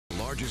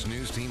largest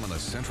news team on the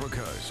Central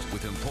Coast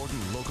with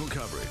important local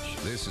coverage.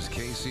 This is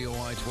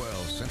KCOY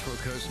 12 Central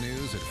Coast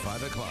News at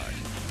 5 o'clock.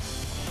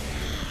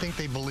 I think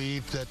they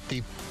believe that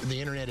the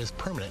internet is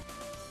permanent.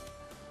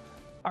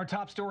 Our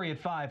top story at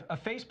 5, a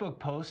Facebook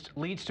post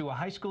leads to a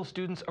high school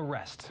student's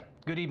arrest.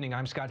 Good evening,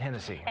 I'm Scott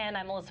Hennessy. And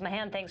I'm Melissa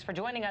Mahan. Thanks for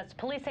joining us.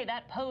 Police say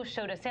that post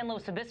showed a San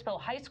Luis Obispo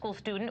high school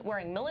student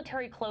wearing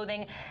military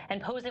clothing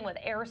and posing with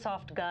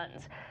airsoft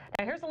guns.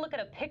 Now here's a look at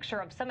a picture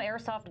of some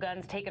airsoft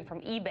guns taken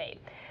from eBay.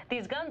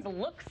 These guns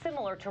look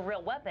similar to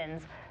real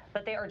weapons,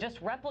 but they are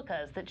just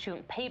replicas that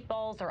shoot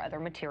paintballs or other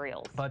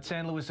materials. But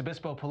San Luis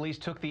Obispo police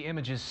took the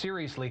images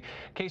seriously.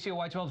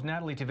 KCOY 12's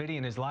Natalie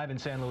Tavidian is live in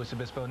San Luis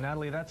Obispo.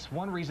 Natalie, that's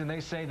one reason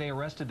they say they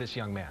arrested this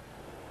young man.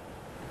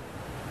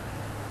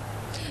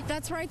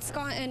 That's right,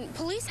 Scott, and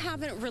police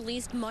haven't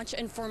released much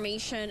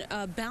information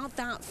about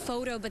that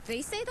photo, but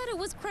they say that it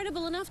was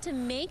credible enough to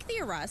make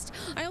the arrest.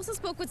 I also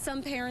spoke with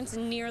some parents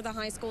near the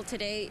high school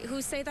today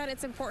who say that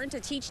it's important to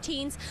teach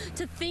teens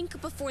to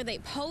think before they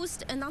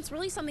post, and that's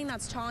really something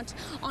that's taught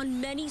on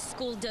many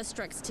school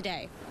districts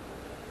today.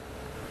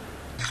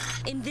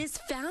 In this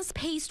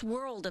fast-paced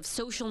world of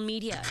social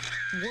media,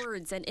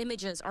 words and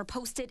images are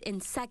posted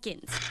in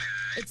seconds.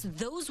 It's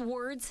those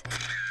words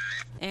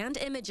and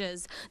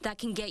images that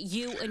can get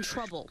you in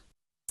trouble.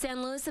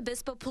 San Luis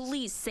Obispo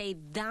police say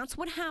that's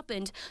what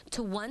happened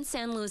to one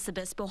San Luis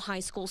Obispo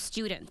high school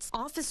student.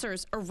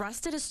 Officers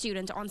arrested a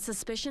student on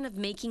suspicion of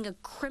making a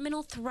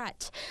criminal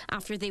threat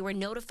after they were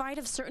notified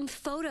of certain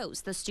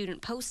photos the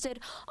student posted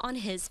on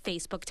his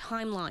Facebook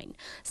timeline.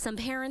 Some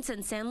parents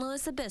in San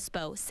Luis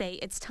Obispo say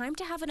it's time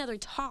to have another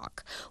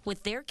talk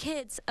with their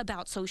kids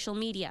about social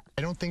media.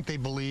 I don't think they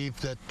believe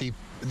that the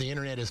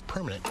internet is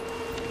permanent.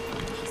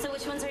 So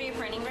which ones are you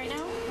printing right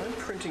now? I'm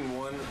printing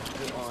one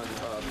on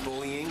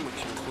bullying,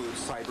 which includes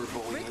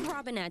cyberbullying. Rick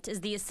Robinette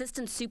is the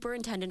assistant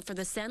superintendent for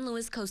the San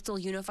Luis Coastal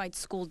Unified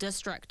School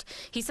District.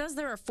 He says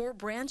there are 4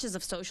 branches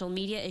of social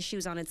media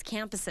issues on its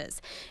campuses,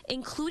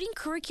 including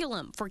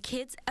curriculum for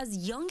kids as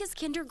young as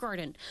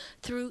kindergarten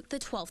through the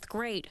 12th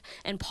grade,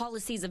 and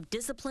policies of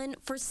discipline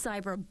for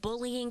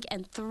cyberbullying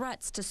and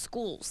threats to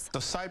schools. So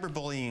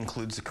cyberbullying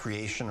includes the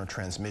creation or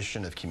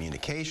transmission of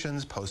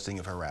communications, posting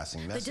of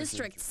harassing messages. The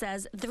district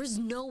says there's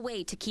no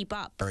way to keep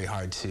up. Very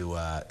hard to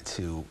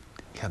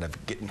kind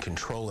of get in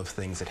control of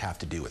things that have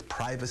to do with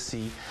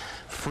privacy,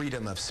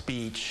 freedom of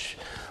speech.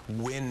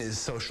 When does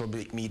social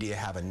media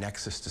have a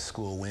nexus to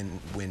school?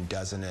 When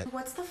doesn't it?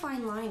 What's the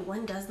fine line?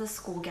 When does the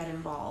school get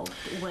involved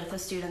with a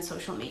student's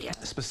social media?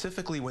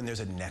 Specifically when there's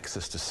a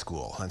nexus to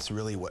school. That's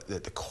really what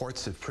the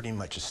courts have pretty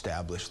much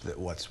established, that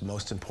what's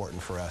most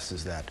important for us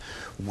is that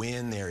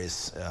when there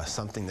is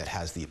something that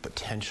has the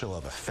potential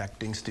of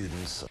affecting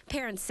students.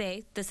 Parents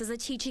say this is a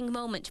teaching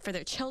moment for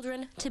their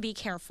children to be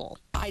careful.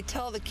 I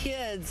tell the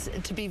kids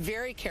to be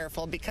very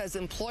careful because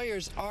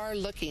employers are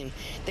looking.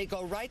 They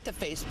go right to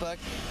Facebook,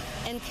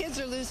 and kids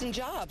are losing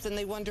jobs and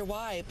they wonder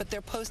why, but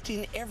they're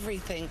posting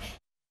everything.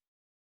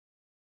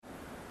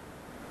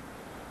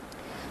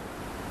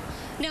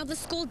 Now, the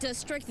school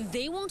district,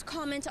 they won't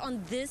comment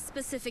on this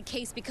specific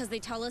case because they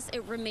tell us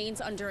it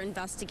remains under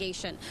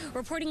investigation.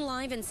 Reporting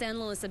live in San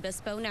Luis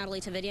Obispo,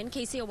 Natalie Tavidian,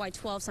 KCOY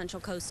 12 Central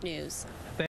Coast News.